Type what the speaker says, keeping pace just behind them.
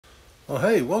Well,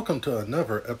 hey, welcome to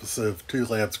another episode of Two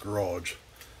Lads Garage.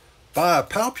 By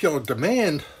popular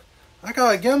demand, I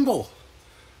got a gimbal.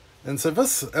 And so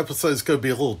this episode's going to be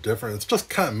a little different. It's just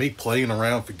kind of me playing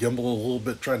around with the gimbal a little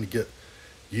bit, trying to get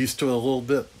used to it a little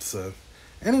bit. So,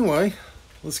 anyway,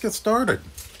 let's get started.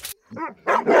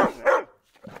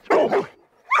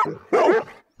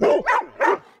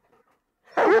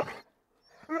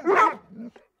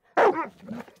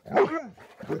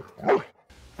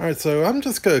 Alright, so I'm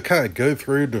just going to kind of go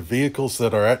through the vehicles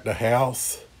that are at the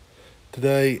house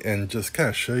today and just kind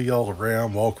of show y'all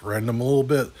around, walk around them a little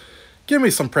bit. Give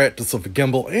me some practice of a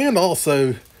gimbal and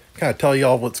also kind of tell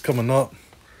y'all what's coming up.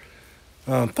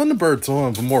 Thunderbird's one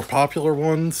of the more popular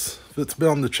ones that's been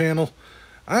on the channel.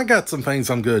 I got some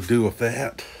things I'm going to do with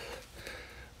that.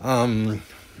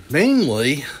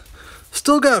 Mainly,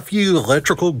 still got a few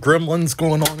electrical gremlins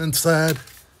going on inside.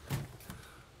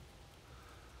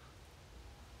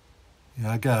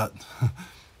 I got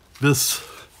this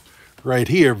right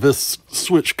here. This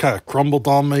switch kind of crumbled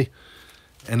on me.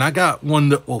 And I got one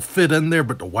that will fit in there,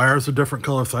 but the wires are different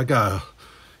colors. So I got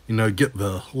to, get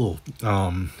the little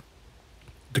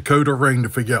decoder ring to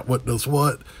figure out what does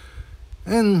what.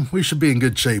 And we should be in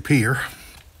good shape here.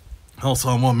 Also,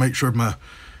 I want to make sure my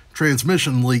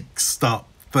transmission leak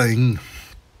stop thing,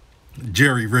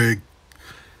 jerry rig,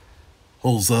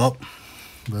 holds up.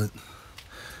 But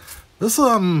this,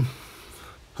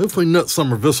 hopefully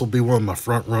Nutsummer, this will be one of my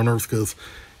front runners because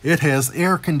it has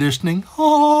air conditioning.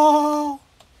 Oh!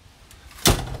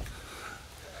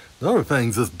 The other thing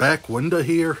is this back window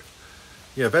here.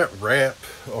 Yeah, that wrap,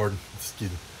 or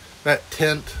excuse me, that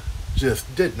tint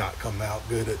just did not come out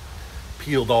good. It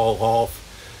peeled all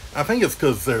off. I think it's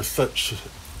because there's such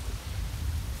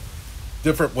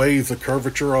different ways of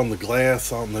curvature on the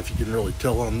glass. I don't know if you can really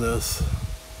tell on this.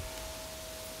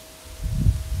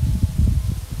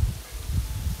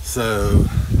 So,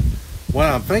 what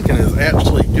I'm thinking is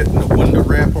actually getting a window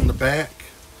wrap on the back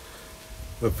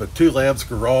with the Two Labs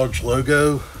Garage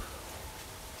logo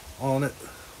on it,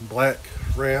 black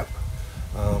wrap.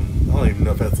 I don't even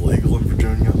know if that's legal in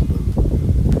Virginia, but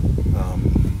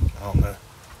I don't know.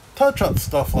 Touch up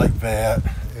stuff like that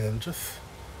and just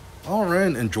all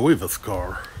around enjoy this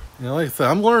car. Like I said,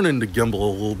 I'm learning to gimbal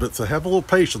a little bit, so have a little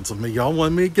patience with me. Y'all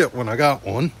wanted me to get one, I got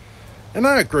one, and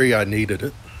I agree I needed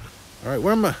it. All right,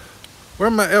 where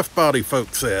my F-body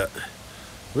folks at?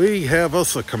 We have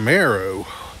us a CAMARO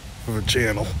for the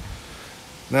channel.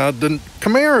 Now, the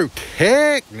CAMARO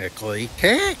technically,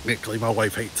 my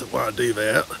wife hates it when I do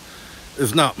that,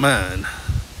 is not mine.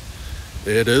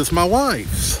 It is my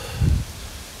wife's.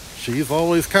 She's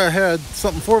always kind of had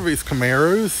something for these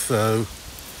CAMAROs, so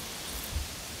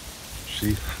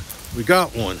we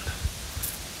got one.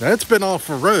 Now, it's been off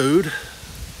the road.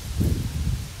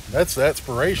 That's the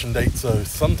expiration date, so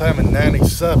sometime in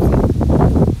 97.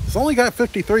 It's only got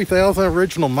 53,000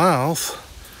 original miles.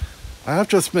 I've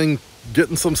just been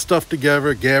getting some stuff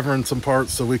together, gathering some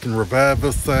parts so we can revive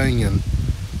this thing, and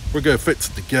we're going to fix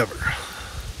it together.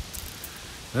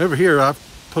 And over here, I've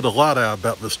put a lot out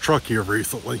about this truck here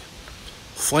recently.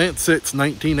 Slant 6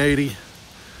 1980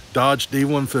 Dodge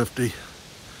D150.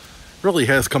 Really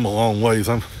has come a long ways.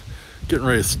 I'm getting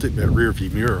ready to stick that rear view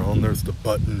mirror on. There's the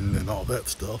button and all that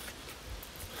stuff.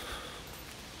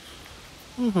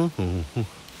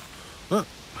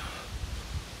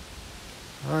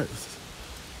 Alright,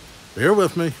 bear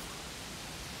with me.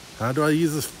 How do I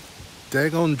use this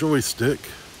daggone joystick?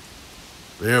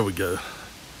 There we go.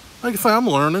 Like I say, I'm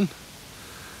learning.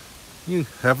 You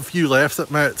have a few laughs at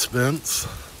my expense.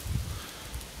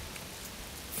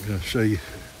 I'm going to show you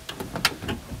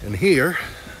in here.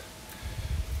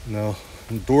 Now,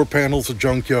 the door panel's a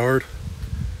junkyard.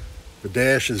 The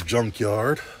dash is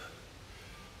junkyard.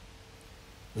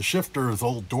 The shifter is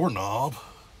old doorknob.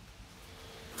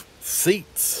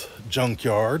 Seats,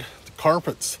 junkyard. The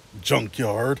carpet's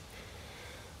junkyard.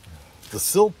 The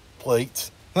sill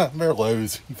plates, they're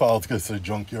Lowe's. You thought I was going to say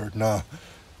junkyard. Nah,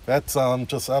 that's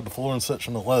just out of the flooring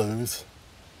section of Lowe's.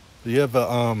 You have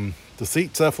the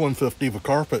seats F-150. The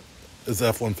carpet is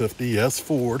F-150. Yes,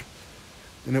 Ford.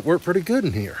 And it worked pretty good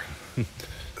in here.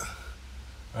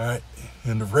 Alright,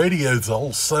 and the radio's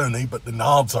old Sony, but the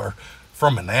knobs are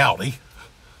from an Audi,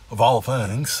 of all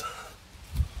things.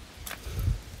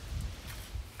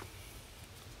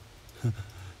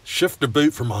 Shifter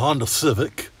boot from a Honda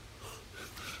Civic.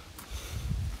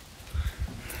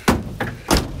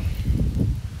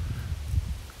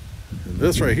 And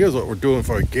this right here is what we're doing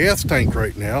for a gas tank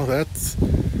right now. That's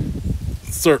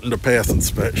certain to pass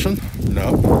inspection.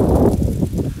 No.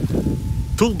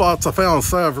 Toolbox I found on the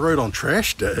side of the road on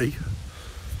trash day.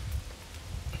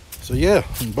 So yeah,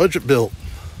 budget built.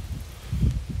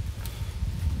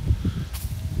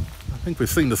 think we've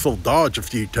seen this old Dodge a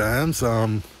few times.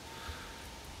 I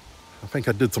think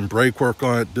I did some brake work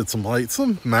on it, did some lights,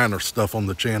 some minor stuff on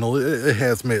the channel. It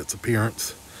has made its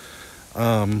appearance.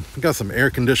 Got some air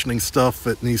conditioning stuff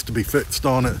that needs to be fixed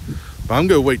on it, but I'm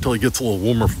gonna wait till it gets a little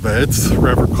warmer for that. It's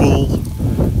rather cool.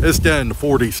 It's down in the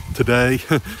 40s today.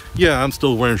 Yeah, I'm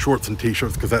still wearing shorts and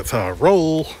t-shirts because that's how I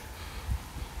roll.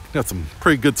 Got some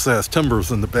pretty good sized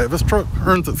timbers in the back. This truck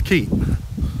earns its keep.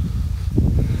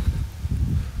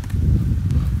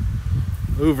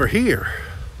 Over here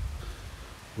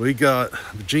we got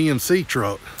the GMC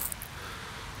truck.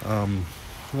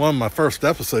 One of my first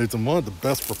episodes and one of the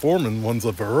best performing ones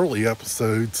of the early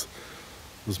episodes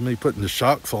was me putting the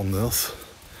shocks on this.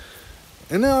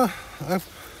 And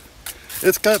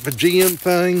it's got the GM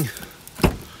thing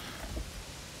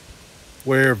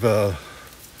where the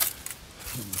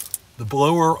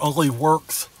blower only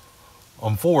works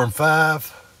on 4 and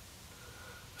 5.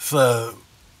 So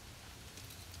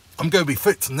I'm going to be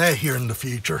fixing that here in the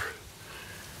future.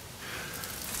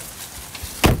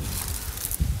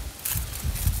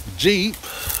 Jeep,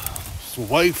 it's the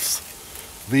wife's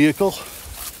vehicle.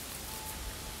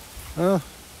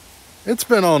 It's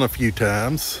been on a few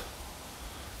times.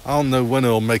 I don't know when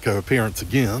it'll make an appearance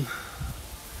again.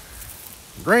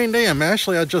 Grandam,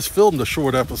 actually I just filmed a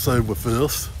short episode with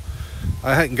this.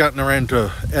 I hadn't gotten around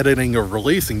to editing or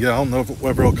releasing yet. I don't know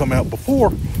whether it'll come out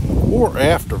before or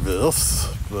after this,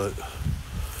 but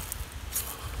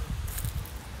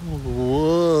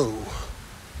whoa.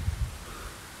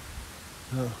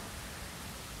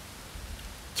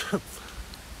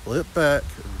 Flip back.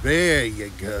 There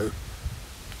you go.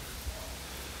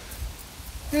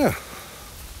 Yeah.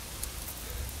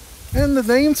 And the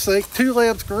namesake, Two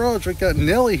Labs Garage. I got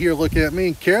Nellie here looking at me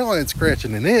and Caroline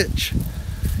scratching an itch.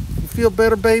 You feel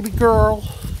better, baby girl?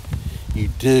 You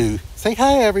do. Say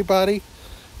hi, everybody.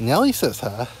 Nellie says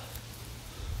hi.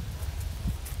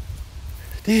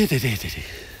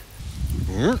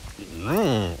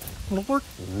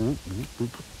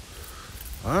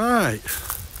 Alright.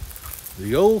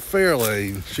 The old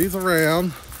Fairlane. She's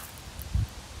around.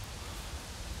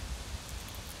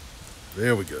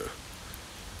 There we go.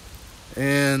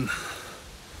 And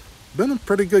been a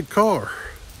pretty good car.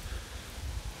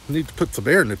 Need to put some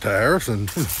air in the tires and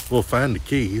we'll find the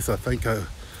keys. I think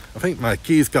my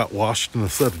keys got washed in a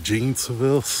set of jeans of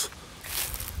this.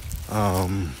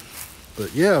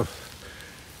 But yeah,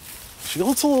 she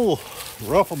looks a little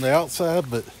rough on the outside,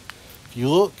 but if you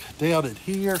look down at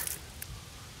here,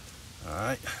 all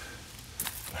right,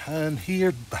 behind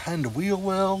here, behind the wheel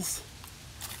wells,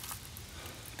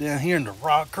 down here in the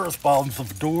rockers, bottoms of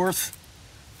the doors,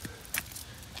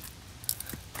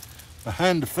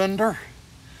 behind the fender,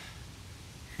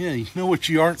 yeah, you know what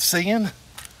you aren't seeing?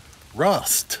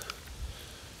 Rust.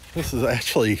 This is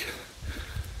actually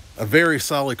a very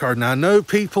solid car. Now I know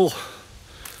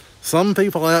some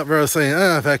people out there are saying,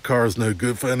 that car is no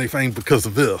good for anything because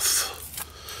of this.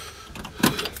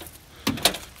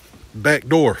 Back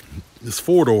door is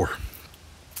 4-door.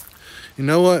 You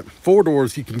know what? 4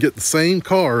 doors, you can get the same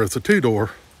car as a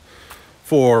 2-door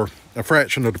for a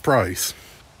fraction of the price.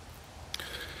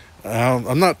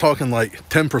 I'm not talking like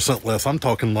 10% less. I'm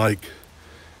talking like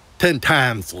 10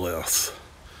 times less.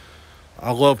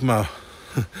 I love my...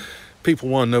 People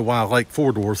want to know why I like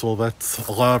 4 doors. Well, that's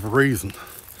a lot of reason.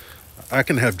 I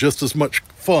can have just as much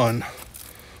fun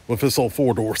with this old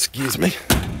 4-door, excuse me,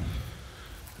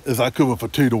 as I could with a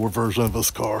 2-door version of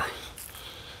this car.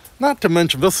 Not to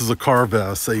mention, this is a car that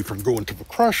I saved from going to the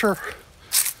crusher.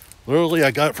 Literally,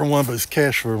 I got it from one of those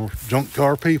cash for junk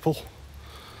car people.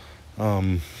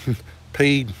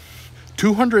 Paid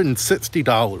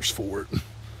 $260 for it.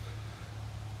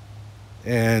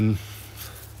 And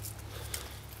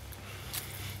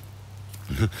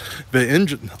the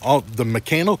engine, the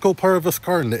mechanical part of this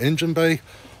car and the engine bay,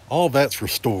 all that's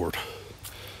restored.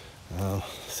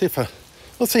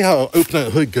 Let's see how opening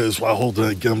that hood goes while holding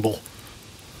a gimbal.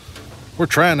 We're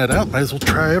trying it out, might as well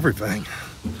try everything.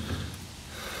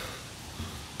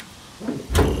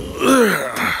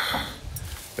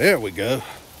 There we go.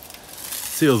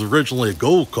 See, it was originally a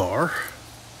gold car.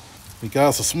 We got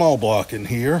us a small block in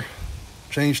here,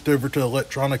 changed over to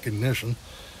electronic ignition,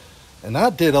 and I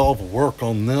did all the work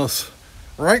on this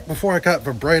right before I got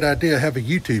the bright idea to have a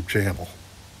YouTube channel.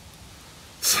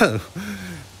 So,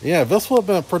 yeah, this would have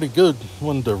been a pretty good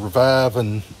one to revive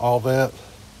and all that.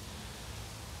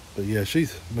 But yeah,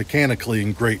 she's mechanically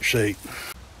in great shape.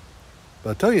 But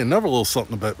I'll tell you another little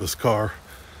something about this car.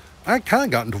 I kind of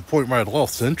gotten to a point where I'd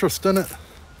lost interest in it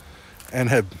and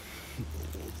had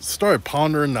started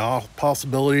pondering the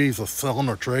possibilities of selling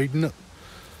or trading it.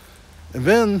 And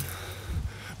then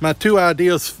my two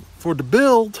ideas for the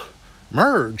build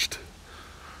merged.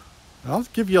 I'll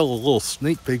give you all a little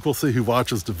sneak peek. We'll see who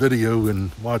watches the video and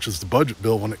watches the budget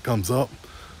build when it comes up.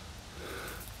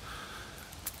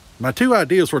 My two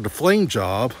ideas were the flame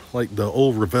job, like the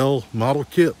old Revell model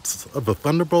kits of a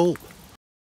Thunderbolt.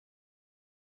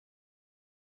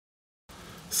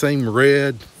 Same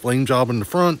red flame job in the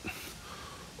front,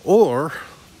 or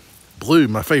blue,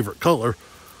 my favorite color,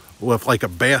 with like a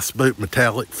bass boat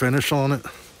metallic finish on it.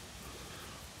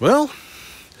 Well,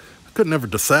 I could never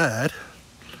decide.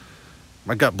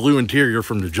 I got blue interior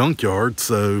from the junkyard,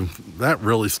 so that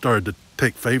really started to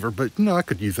take favor, but you know, I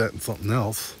could use that in something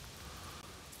else.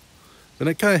 Then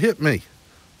it kind of hit me.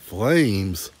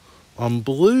 Flames on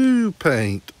blue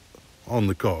paint on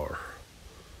the car.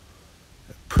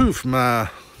 Poof, my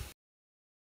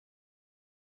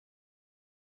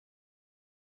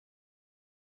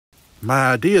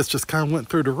ideas just kind of went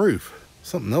through the roof.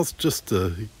 Something else just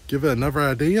to give it another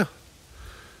idea.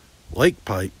 Lake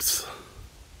pipes.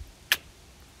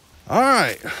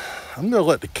 Alright, I'm going to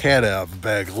let the cat out of the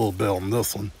bag a little bit on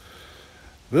this one.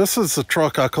 This is a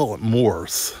truck, I call it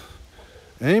Morse.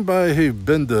 Anybody who's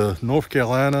been to North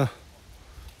Carolina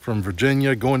from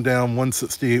Virginia going down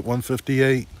 168,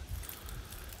 158,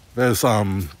 there's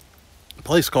a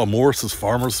place called Morse's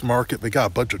Farmers Market. They got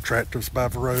a bunch of tractors by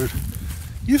the road.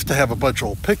 Used to have a bunch of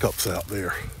old pickups out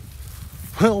there.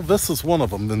 Well, this is one of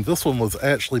them, and this one was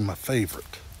actually my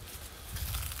favorite.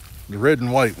 The red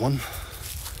and white one.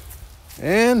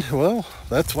 And, well,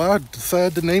 that's why I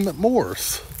decided to name it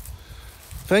Morse.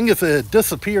 Thing is, it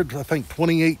disappeared, I think,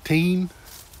 2018.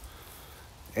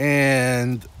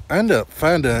 And I ended up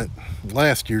finding it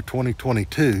last year,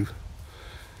 2022.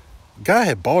 Guy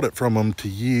had bought it from him to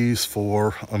use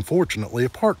for, unfortunately, a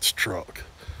parts truck.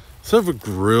 So the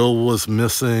grill was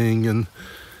missing, and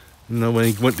you know, when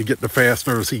he went to get the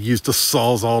fasteners, he used a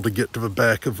sawzall to get to the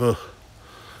back of the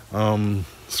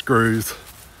screws.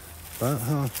 But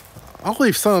I'll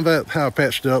leave some of that, how I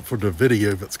patched it up, for the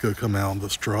video that's going to come out on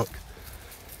this truck.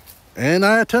 And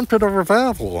I attempted a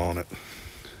revival on it.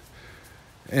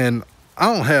 And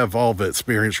I don't have all the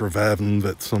experience reviving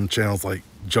that some channels like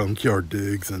Junkyard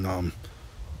Digs and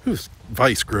who's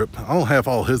Vice Grip. I don't have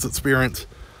all his experience,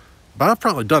 but I've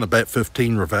probably done about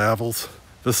 15 revivals.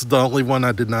 This is the only one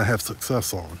I did not have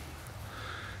success on.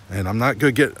 And I'm not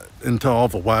going to get into all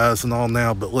the whys and all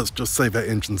now, but let's just say that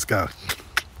engine's got to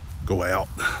go out.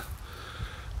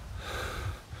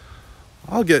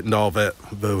 I'll get into all that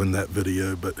though in that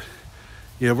video, but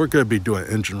yeah, we're going to be doing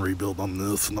engine rebuild on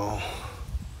this and all.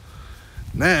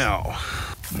 Now,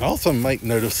 I also might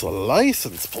notice a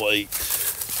license plate.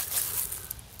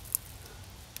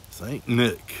 St.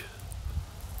 Nick.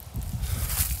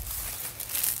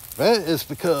 That is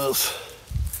because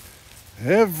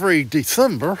every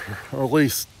December, or at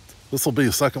least this will be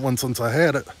the second one since I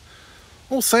had it,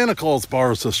 old Santa Claus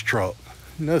borrows this truck.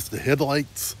 You notice the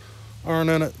headlights aren't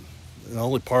in it. The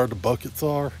only part of the buckets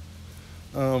are.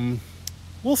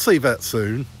 We'll see that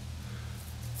soon.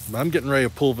 I'm getting ready to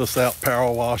pull this out,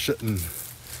 power wash it, and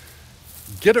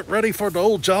get it ready for the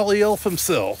old jolly elf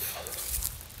himself.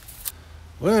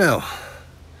 Well,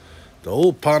 the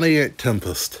old Pontiac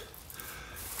Tempest.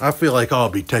 I feel like I'll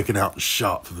be taken out and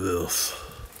shot for this.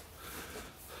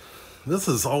 This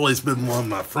has always been one of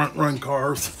my front run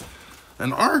cars,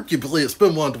 and arguably it's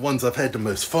been one of the ones I've had the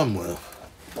most fun with.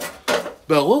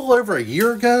 But a little over a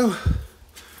year ago,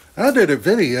 I did a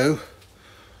video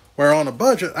where on a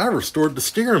budget I restored the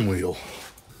steering wheel.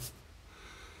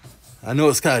 I know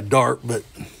it's kind of dark, but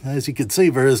as you can see,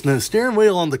 there is no steering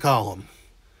wheel on the column.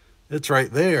 It's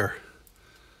right there.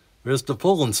 There's the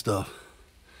pulling stuff.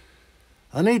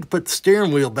 I need to put the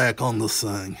steering wheel back on this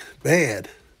thing. Bad.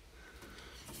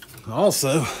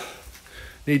 Also,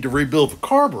 need to rebuild the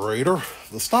carburetor,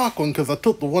 the stock one, because I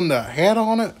took the one that I had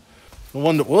on it. The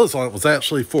one that was on it was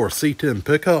actually for a C10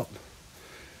 pickup.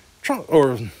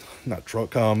 Not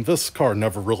truck, this car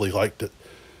never really liked it.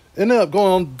 Ended up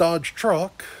going on the Dodge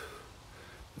truck,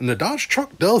 and the Dodge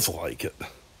truck does like it.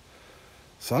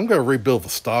 So I'm going to rebuild the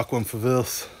stock one for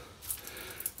this,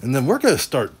 and then we're going to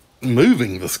start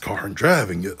moving this car and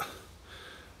driving it.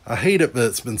 I hate it that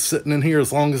it's been sitting in here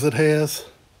as long as it has,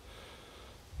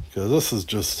 because this is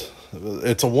just,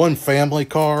 it's a one family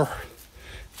car.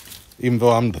 Even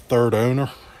though I'm the third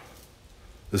owner,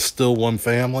 it's still one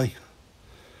family.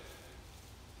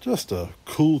 Just a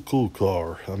cool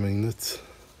car. I mean,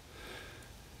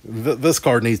 this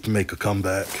car needs to make a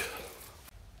comeback.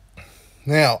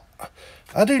 Now,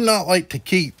 I do not like to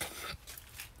keep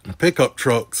pickup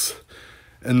trucks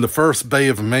in the first bay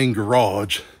of a main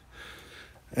garage.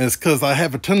 And it's because I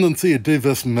have a tendency to do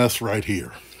this mess right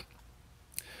here.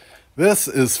 This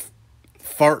is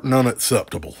farting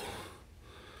unacceptable.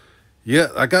 Yeah,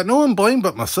 I got no one blamed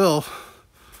but myself.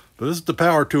 But this is the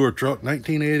Power Tour truck,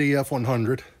 1980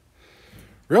 F100.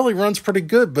 Really runs pretty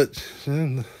good, but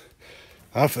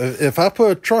if I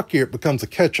put a truck here, it becomes a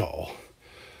catch-all.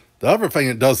 The other thing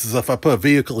it does is if I put a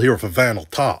vehicle here with a vinyl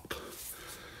top.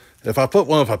 If I put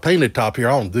one with a painted top here,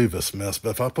 I don't do this mess. But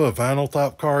if I put a vinyl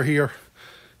top car here,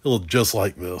 it'll look just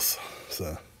like this.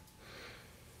 So,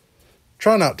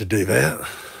 try not to do that.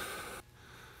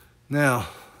 Now,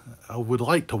 I would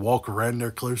like to walk around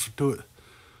there closer to it.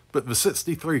 But the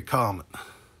 63 Comet.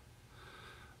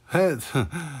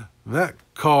 That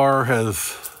car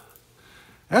has...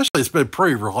 Actually, it's been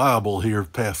pretty reliable here the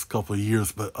past couple of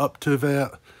years. But up to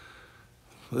that,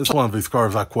 it's one of these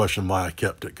cars I question why I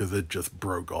kept it. Because it just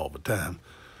broke all the time.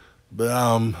 But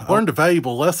I learned a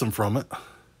valuable lesson from it.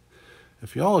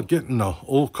 If y'all are getting an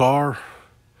old car,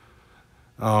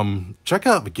 check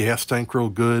out the gas tank real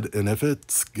good. And if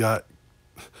it's got...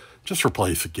 Just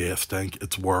replace the gas tank.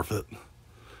 It's worth it.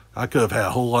 I could have had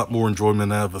a whole lot more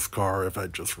enjoyment out of this car if I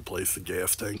just replaced the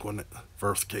gas tank when it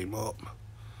first came up.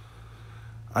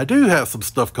 I do have some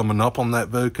stuff coming up on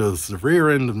that though, because the rear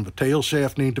end and the tail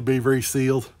shaft need to be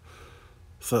resealed.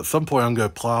 So at some point I'm going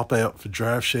to plop out the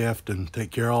drive shaft and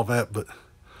take care of all that. But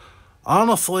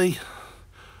honestly,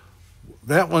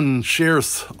 that one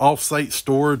shares off-site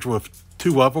storage with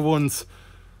two other ones.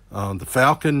 The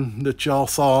Falcon that y'all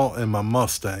saw and my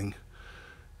Mustang.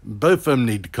 Both of them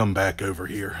need to come back over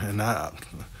here. And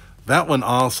that one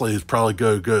honestly is probably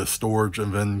go to storage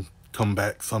and then come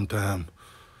back sometime.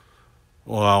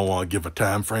 Well, I don't want to give a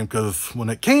time frame because when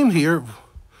it came here, it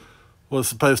was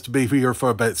supposed to be here for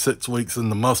about 6 weeks,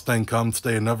 and the Mustang come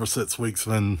stay another 6 weeks,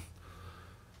 then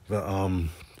the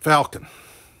Falcon.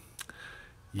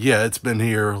 Yeah, it's been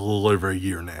here a little over a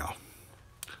year now.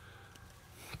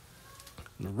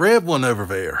 The red one over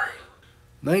there,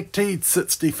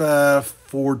 1965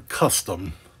 Ford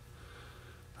Custom.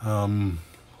 A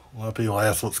lot of people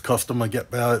ask what's custom I get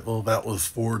about it. Well, that was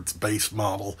Ford's base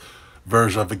model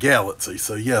version of a Galaxie.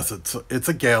 So yes, it's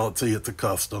a Galaxie. It's a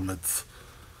custom. It's,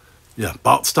 yeah,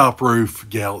 box top roof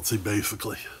Galaxie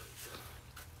basically.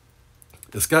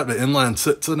 It's got the inline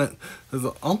six in it. It's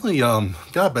only got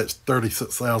about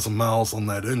 36,000 miles on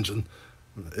that engine.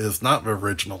 It's not the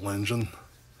original engine.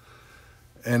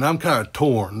 And I'm kind of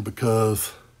torn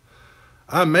because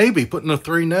I may be putting a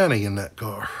 390 in that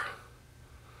car.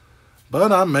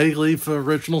 But I may leave the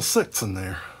original 6 in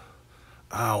there.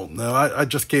 I don't know. I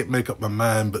just can't make up my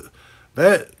mind. But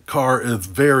that car is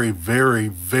very, very,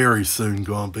 very soon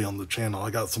going to be on the channel. I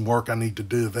got some work I need to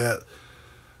do with that.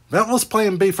 That was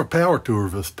plan B for Power Tour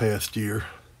this past year.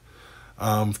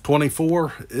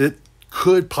 24, it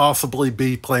could possibly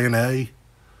be plan A.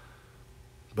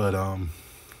 But,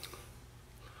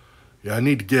 yeah, I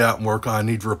need to get out and work on it. I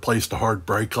need to replace the hard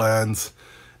brake lines.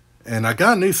 And I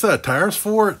got a new set of tires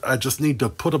for it. I just need to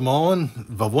put them on.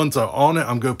 The ones that are on it,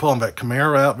 I'm going to put on that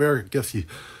CAMARO out there. I guess you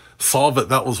saw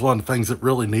that was one of the things it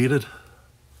really needed.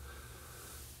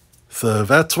 So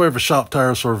that's where the shop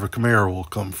tires for the CAMARO will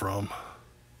come from.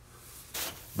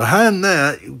 Behind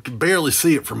that, you can barely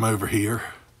see it from over here.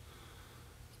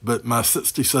 But my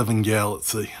 67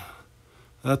 Galaxie.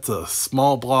 That's a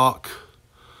small block.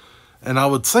 And I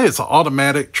would say it's an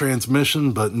automatic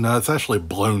transmission, but no, it's actually a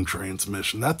blown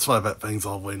transmission. That's why that thing's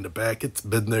all the way in the back. It's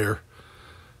been there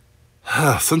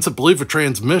since I believe a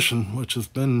transmission, which has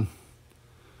been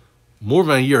more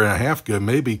than a year and a half ago,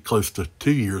 maybe close to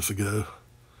 2 years ago.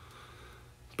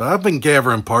 But I've been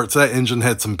gathering parts. That engine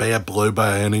had some bad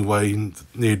blow-by anyway, and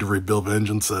needed to rebuild the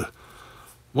engine. So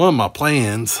one of my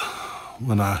plans,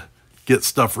 when I get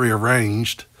stuff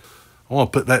rearranged, I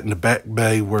want to put that in the back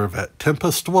bay where that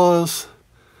Tempest was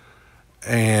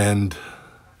and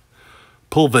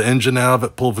pull the engine out of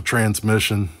it, pull the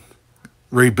transmission,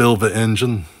 rebuild the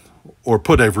engine, or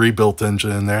put a rebuilt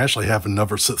engine in there. I actually have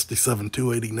another 67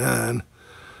 289,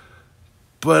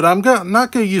 but I'm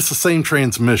not going to use the same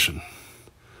transmission.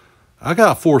 I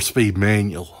got a 4-speed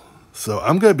manual, so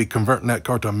I'm going to be converting that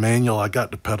car to a manual. I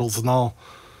got the pedals and all,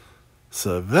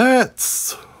 so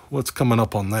that's what's coming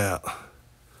up on that.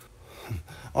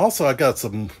 Also, I got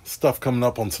some stuff coming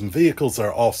up on some vehicles that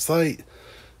are off-site.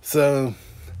 So,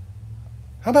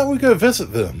 how about we go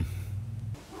visit them?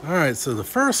 Alright, so the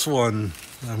first one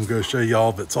I'm going to show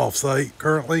y'all that's off-site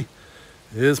currently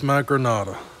is my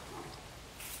Granada.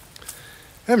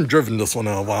 I haven't driven this one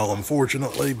in a while,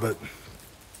 unfortunately, but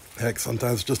heck,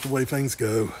 sometimes just the way things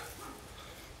go.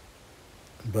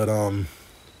 But,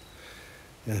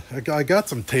 yeah, I got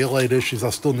some taillight issues I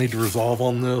still need to resolve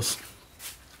on this.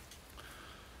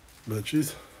 But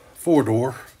she's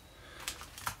 4-door.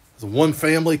 It's a one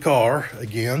family car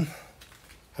again.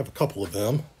 Have a couple of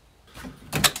them.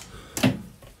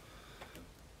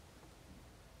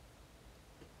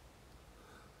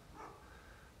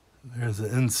 There's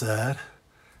the inside.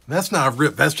 That's not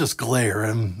ripped, that's just glare,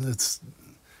 and it's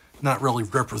not really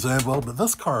represented well, but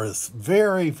this car is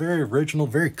very, very original,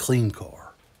 very clean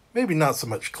car. Maybe not so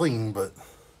much clean, but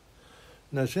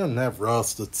no, she doesn't have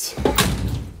rust. It's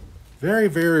very,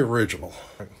 very original.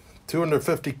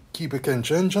 250 cubic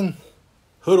inch engine.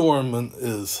 Hood ornament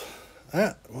is,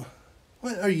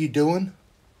 what are you doing?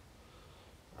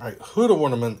 All right, hood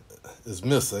ornament is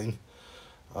missing.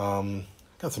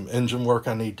 Got some engine work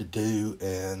I need to do,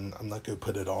 and I'm not going to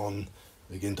put it on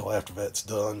again until after that's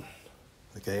done.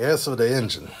 Okay, as for the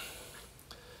engine,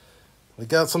 we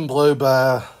got some blow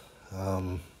by.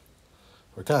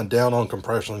 We're kind of down on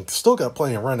compression. Still got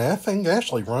plenty of run. That thing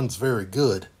actually runs very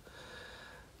good.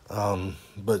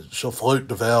 But she'll float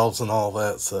the valves and all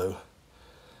that, so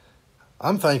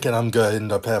I'm thinking I'm going to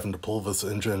end up having to pull this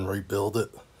engine and rebuild it.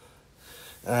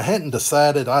 And I hadn't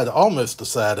decided. I'd almost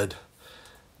decided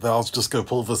that I'll just go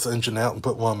pull this engine out and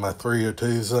put one of my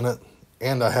 302s in it.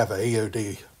 And I have an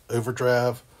AOD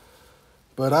overdrive.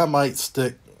 But I might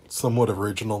stick somewhat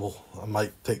original. I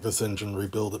might take this engine,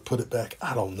 rebuild it, put it back.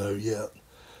 I don't know yet.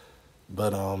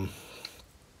 But,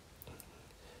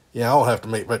 yeah, I'll have to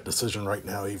make that decision right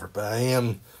now either. But I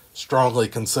am strongly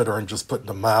considering just putting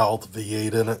a mild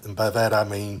V8 in it. And by that I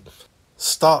mean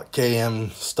stock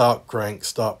cam, stock crank,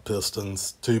 stock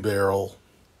pistons, 2-barrel,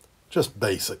 just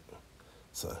basic.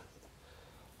 So,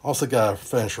 also got to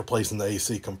finish replacing the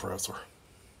AC compressor.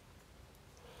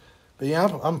 But yeah, I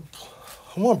want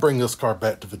to bring this car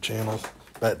back to the channel,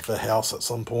 back to the house at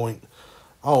some point.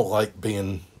 I don't like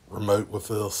being remote with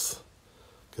this,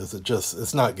 because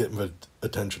it's not getting the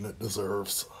attention it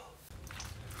deserves.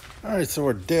 Alright, so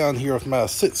we're down here with my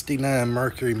 69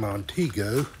 Mercury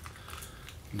Montego.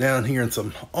 Down here in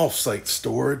some off-site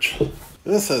storage.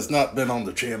 This has not been on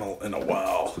the channel in a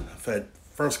while. I've had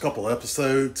first couple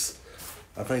episodes.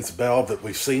 I think it's about that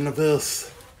we've seen of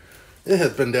this. It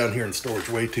has been down here in storage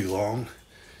way too long.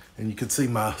 And you can see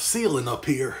my ceiling up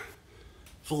here.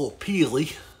 It's a little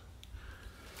peely.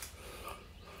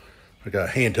 I got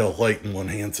a handheld light in one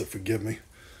hand, so forgive me.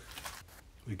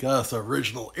 We got us an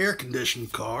original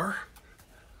air-conditioned car.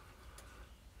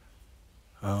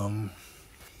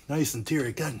 Nice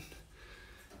interior.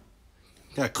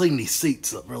 Gotta clean these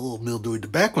seats up. They're a little mildewy. The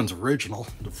back one's original.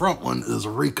 The front one is a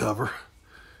recover.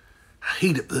 I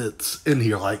hate it that it's in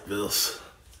here like this.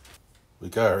 We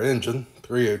got our engine,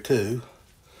 302.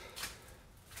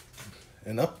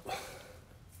 And up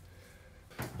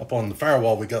on the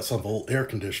firewall, we got some old air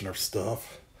conditioner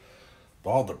stuff.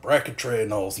 All the bracket tray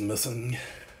and all's missing.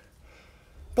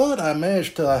 But I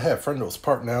managed to, I had a friend that was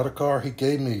parting out a car. He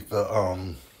gave me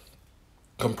the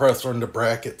compressor and the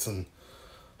brackets and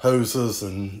hoses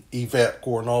and evap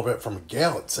core and all that from a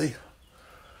Galaxie.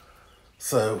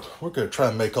 So we're going to try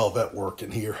and make all that work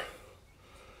in here.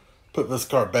 Put this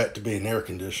car back to being air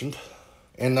conditioned.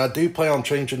 And I do plan on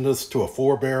changing this to a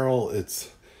 4-barrel. It's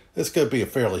going to be a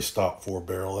fairly stock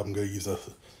 4-barrel. I'm going to use a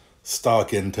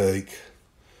stock intake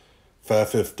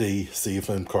 550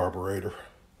 CFM carburetor.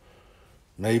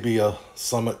 Maybe a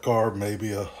Summit carb,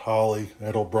 maybe a Holly,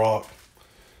 Edelbrock,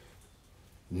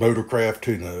 Motorcraft,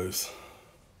 who knows.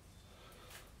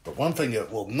 But one thing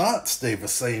that will not stay the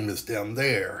same is down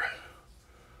there.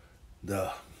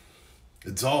 The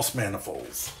exhaust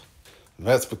manifolds. And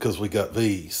that's because we got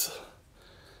these.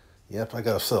 Yep, I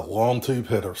got a set of long tube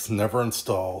headers, never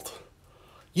installed.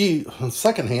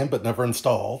 Secondhand, but never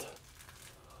installed.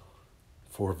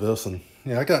 For this, and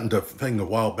yeah, I got into a thing a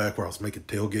while back where I was making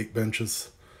tailgate benches.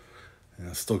 And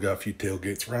I still got a few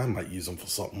tailgates around. I might use them for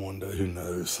something one day, who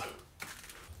knows.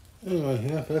 Anyway,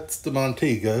 yeah, that's the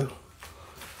Montego.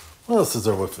 What else is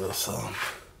there with this? I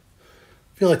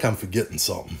feel like I'm forgetting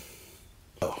something.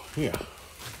 Oh, yeah.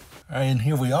 All right, and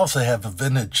here we also have a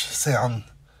vintage sound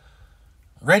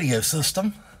radio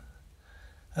system.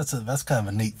 That's kind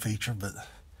of a neat feature, but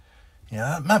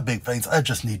yeah, my big thing is I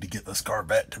just need to get this car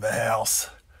back to the house.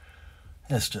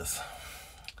 It's just,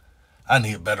 I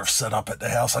need a better setup at the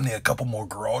house. I need a couple more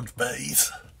garage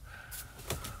bays.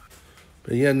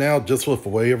 But yeah, now just with the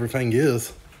way everything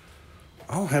is,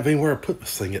 I don't have anywhere to put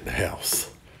this thing at the house.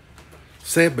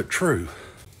 Sad but true.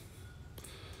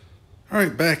 All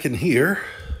right, back in here,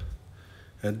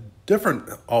 a different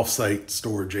off-site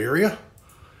storage area.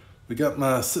 We got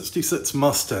my 66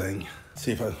 Mustang. Let's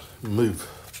see if I move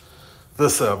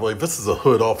this out of the way. This is a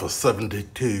hood off a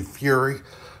 72 Fury.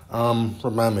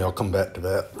 Remind me, I'll come back to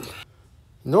that.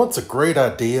 You know what's a great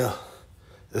idea?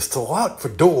 Is to lock the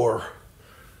door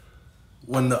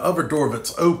when the other door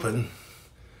that's open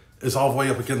is all the way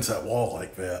up against that wall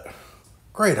like that.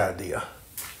 Great idea.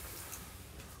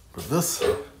 But this,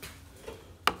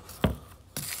 try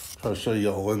to show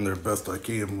y'all in there best I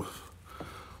can with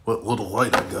what little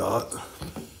light I got.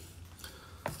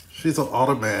 She's an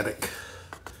automatic.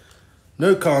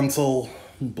 No console,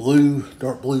 blue,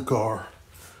 dark blue car.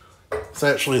 It's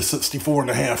actually a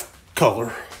 64.5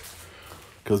 color.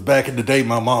 Because back in the day,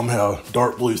 my mom had a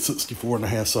dark blue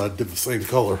 64.5, so I did the same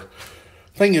color.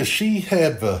 Thing is, she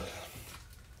had the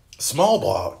small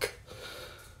block.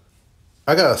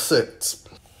 I got a 6.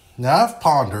 Now, I've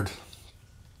pondered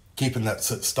keeping that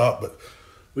 6 stop, but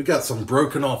we got some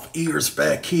broken off ears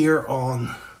back here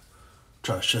on,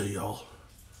 try to show y'all,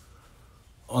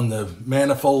 on the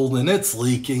manifold, and it's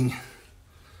leaking.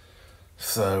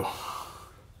 So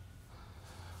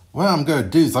what I'm going to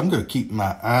do is I'm going to keep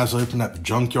my eyes open at the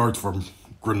junkyards for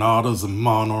Granadas and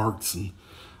Monarchs and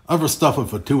other stuff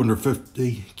with a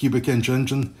 250 cubic inch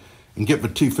engine, and get the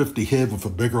 250 head with a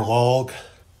bigger log.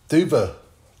 Do the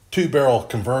 2-barrel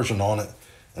conversion on it,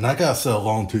 and I got to sell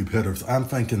long tube headers. I'm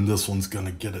thinking this one's going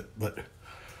to get it, but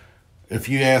if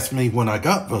you ask me when I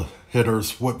got the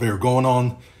headers what they were going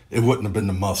on, it wouldn't have been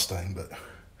the Mustang, but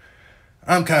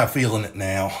I'm kind of feeling it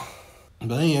now.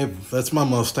 But yeah, that's my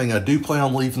Mustang. I do plan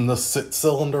on leaving this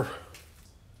 6-cylinder,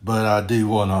 but I do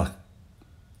want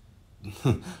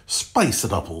to spice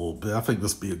it up a little bit. I think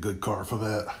this would be a good car for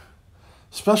that,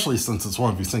 especially since it's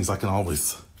one of these things I can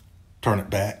always turn it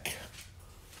back.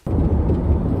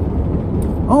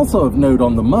 Also of note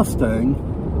on the Mustang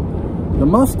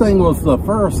was the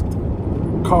first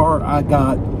car I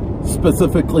got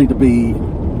specifically to be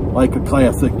like a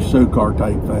classic show car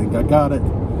type thing. I got it.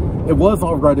 It was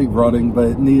already running, but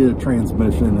it needed a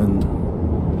transmission, and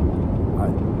I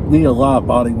needed a lot of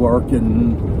body work,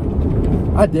 and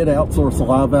I did outsource a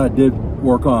lot of it. I did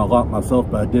work on it a lot myself,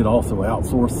 but I did also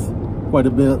outsource quite a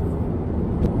bit.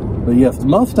 But yes, the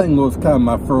Mustang was kind of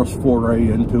my first foray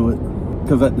into it,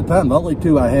 because at the time, the only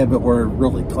two I had that were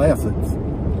really classics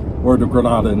were the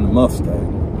Granada and the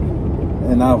Mustang.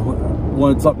 And I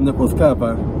wanted something that was kind of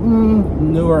a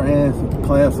newer ass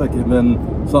classic, and then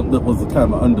something that was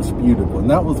kind of an undisputed one.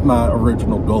 That was my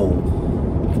original goal.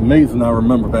 It's amazing I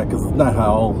remember that, because it's not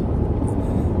how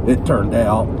it turned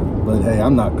out. But hey,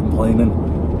 I'm not complaining.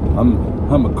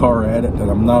 I'm a car addict, and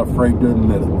I'm not afraid to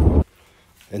admit it.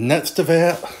 And next to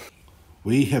that,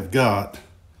 we have got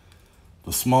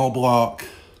the small block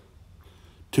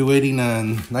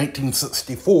 289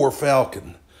 1964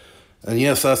 Falcon. And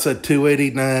yes, I said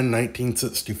 289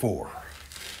 1964.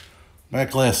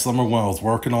 Back last summer when I was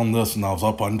working on this and I was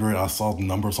up under it, I saw the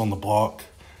numbers on the block.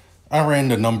 I ran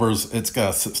the numbers. It's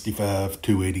got 65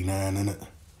 289 in it.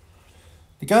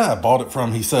 The guy I bought it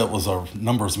from, he said it was a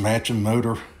numbers matching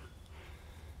motor.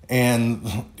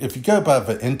 And if you go by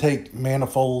the intake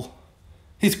manifold,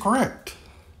 he's correct.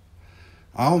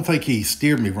 I don't think he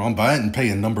steered me wrong, but I didn't pay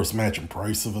a numbers matching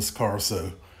price of this car,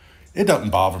 so it doesn't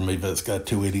bother me that it's got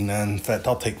 289. In fact,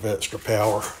 I'll take the extra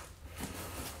power.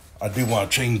 I do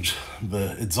want to change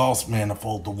the exhaust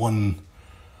manifold, the one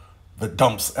that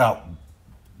dumps out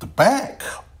the back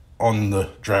on the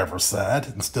driver's side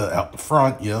instead of out the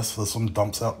front. Yes, this one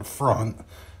dumps out the front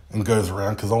and goes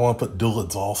around, because I want to put dual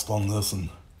exhaust on this and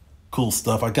cool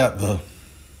stuff. I got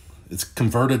it's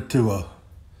converted to a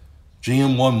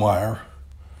GM1 wire.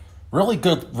 Really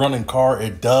good running car.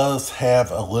 It does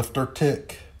have a lifter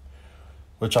tick,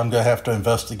 which I'm going to have to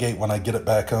investigate when I get it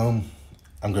back home.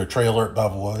 I'm going to trailer it, by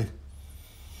the way.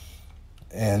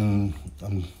 And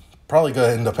I'm probably going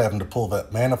to end up having to pull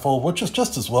that manifold, which is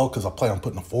just as well, because I plan on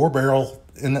putting a 4-barrel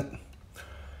in it.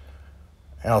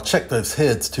 And I'll check those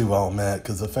heads too while I'm at it,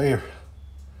 because if I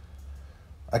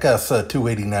got a set of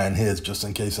 289 heads just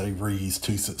in case I reuse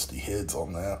 260 heads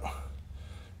on that.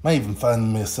 Might even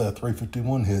find me a set of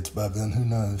 351 heads by then, who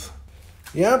knows.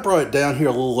 Yeah, I brought it down here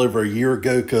a little over a year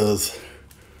ago because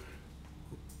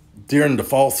during the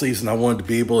fall season I wanted to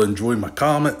be able to enjoy my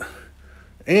Comet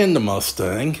and the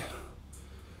Mustang.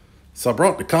 So I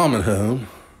brought the Comet home.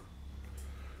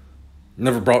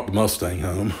 Never brought the Mustang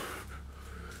home.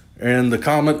 And the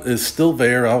Comet is still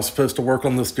there. I was supposed to work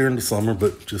on this during the summer,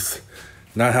 but just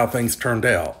not how things turned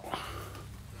out.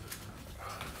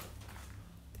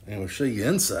 And we'll show you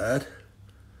inside.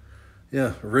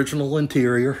 Yeah, original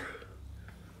interior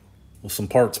with some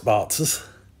parts boxes.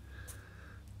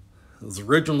 It was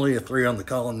originally a 3 on the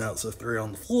column, now it's a 3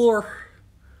 on the floor.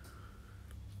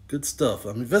 Good stuff.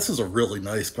 I mean, this is a really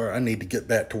nice car. I need to get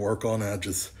back to work on it. I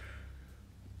just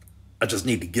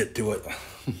need to get to it.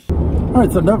 All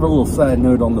right, so another little side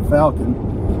note on the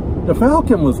Falcon. The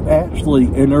Falcon was actually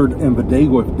entered in the Day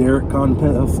with Derek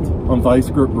contest on Vice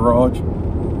Grip Garage,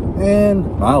 and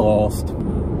I lost,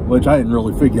 which I didn't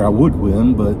really figure I would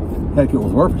win, but heck, it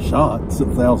was worth a shot.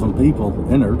 6,000 people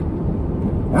entered.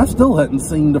 I still hadn't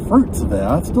seen the fruits of that.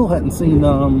 I still hadn't seen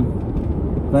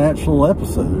the actual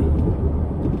episode.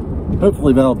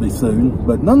 Hopefully that'll be soon,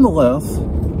 but nonetheless,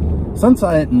 since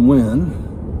I didn't win,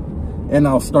 and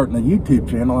I was starting a YouTube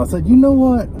channel, I said, you know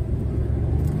what?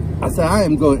 I said, I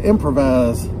am going to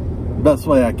improvise the best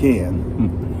way I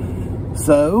can.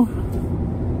 So,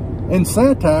 in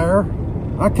satire,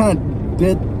 I kind of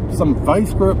did some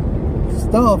vice grip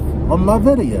stuff on my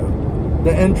video.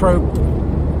 The intro,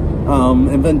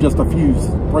 and then just a few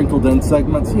sprinkled in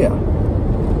segments, yeah.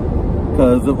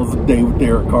 Because it was a Day with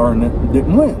Derek car and it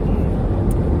didn't win.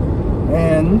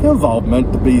 And it was all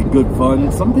meant to be good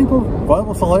fun. Some people thought it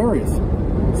was hilarious.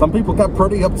 Some people got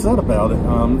pretty upset about it.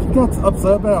 If you got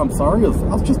upset about it, I'm sorry. I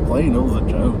was just playing. It was a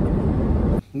joke.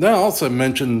 Now, I also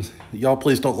mentioned, y'all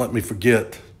please don't let me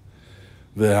forget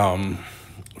the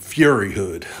Fury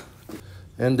hood.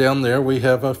 And down there we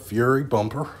have a Fury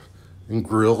bumper and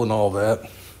grill and all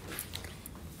that.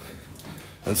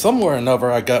 And somewhere or another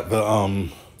I got the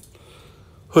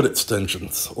hood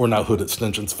extensions. Or not hood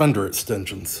extensions, fender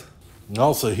extensions. And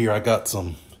also here I got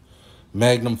some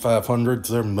Magnum 500s.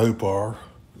 They're Mopar.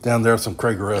 Down there some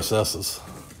Krager SS's.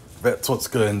 That's what's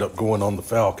going to end up going on the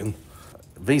Falcon.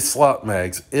 These slot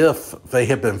mags, if they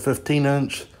had been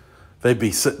 15-inch, they'd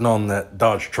be sitting on that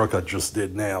Dodge truck I just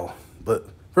did now. But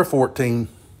they're 14.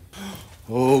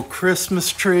 Oh,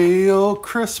 Christmas tree, oh,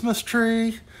 Christmas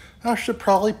tree. I should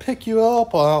probably pick you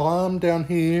up while I'm down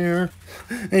here.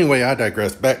 Anyway, I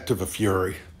digress. Back to the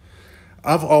Fury.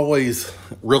 I've always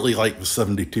really liked the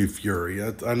 72 Fury.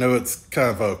 I know it's kind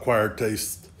of an acquired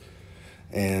taste,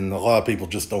 and a lot of people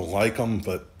just don't like them,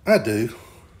 but I do.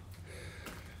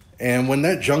 And when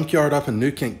that junkyard up in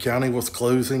New Kent County was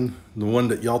closing, the one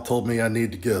that y'all told me I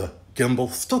needed to get a gimbal,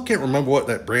 still can't remember what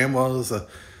that brand was,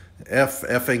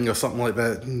 effing or something like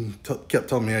that. Kept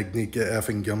telling me I need to get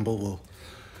effing gimbal. Well,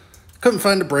 couldn't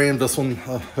find the brand. This one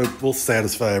I hope will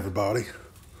satisfy everybody.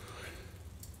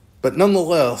 But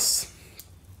nonetheless,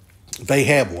 they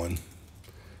had one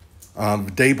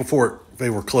the day before they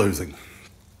were closing.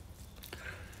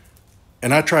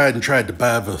 And I tried to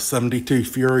buy the 72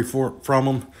 Fury from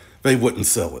them. They wouldn't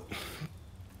sell it.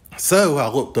 So I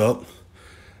looked up.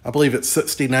 I believe it's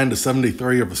 69 to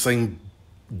 73 of the same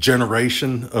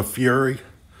generation of Fury.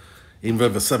 Even though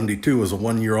the 72 is a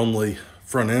 1 year only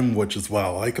front end, which is what I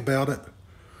like about it.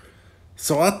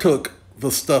 So I took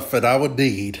the stuff that I would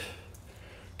need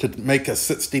to make a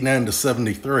 69 to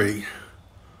 73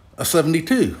 a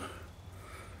 72.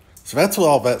 So that's what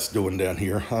all that's doing down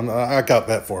here. I got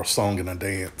that for a song and a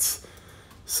dance.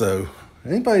 So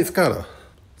anybody's got a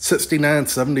 69,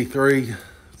 73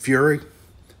 Fury,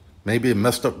 maybe a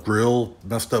messed up grill,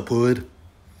 messed up hood,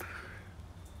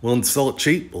 willing to sell it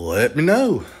cheap, let me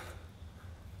know.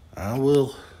 I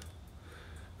would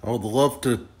love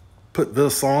to put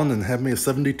this on and have me a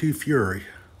 72 Fury.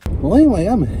 Well, anyway,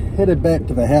 I'm headed back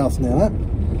to the house now.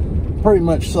 That pretty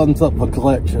much sums up the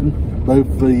collection,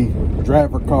 both the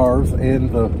driver cars and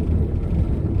the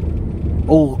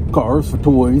old cars for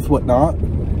toys, whatnot.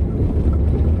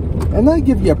 And they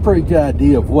give you a pretty good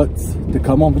idea of what's to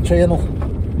come on the channel.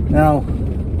 Now,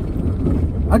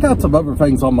 I got some other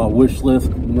things on my wish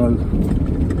list, you know,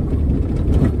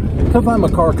 because I'm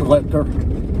a car collector.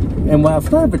 And when I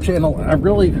started the channel, I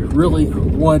really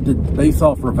wanted to base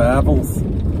off revivals.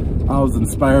 I was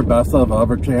inspired by some of the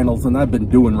other channels, and I've been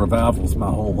doing revivals my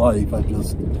whole life. I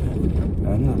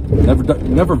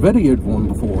never videoed one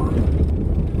before.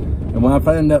 And when I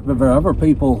found out that there are other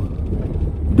people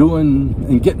doing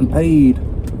and getting paid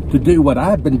to do what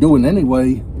I've been doing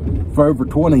anyway for over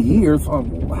 20 years,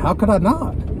 how could I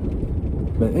not?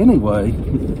 But anyway,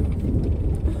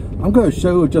 I'm going to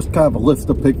show just kind of a list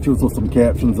of pictures with some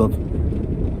captions of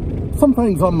some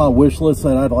things on my wish list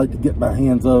that I'd like to get my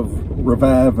hands of,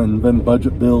 revive, and then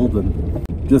budget build, and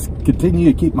just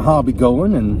continue to keep my hobby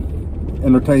going and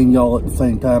entertain y'all at the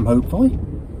same time, hopefully.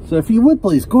 So if you would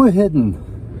please go ahead and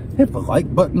hit the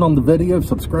like button on the video,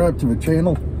 subscribe to the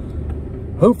channel.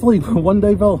 Hopefully one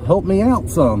day they'll help me out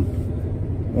some,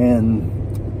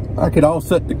 and I could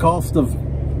offset the cost of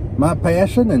my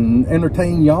passion and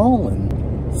entertain y'all and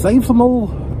save some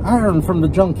old iron from the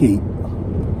junk heap.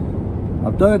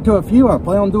 I've done it to a few, I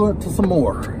plan on doing it to some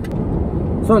more.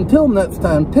 So until next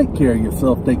time, take care of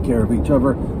yourself, take care of each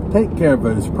other, take care of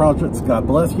those projects. God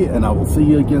bless you, and I will see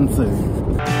you again soon.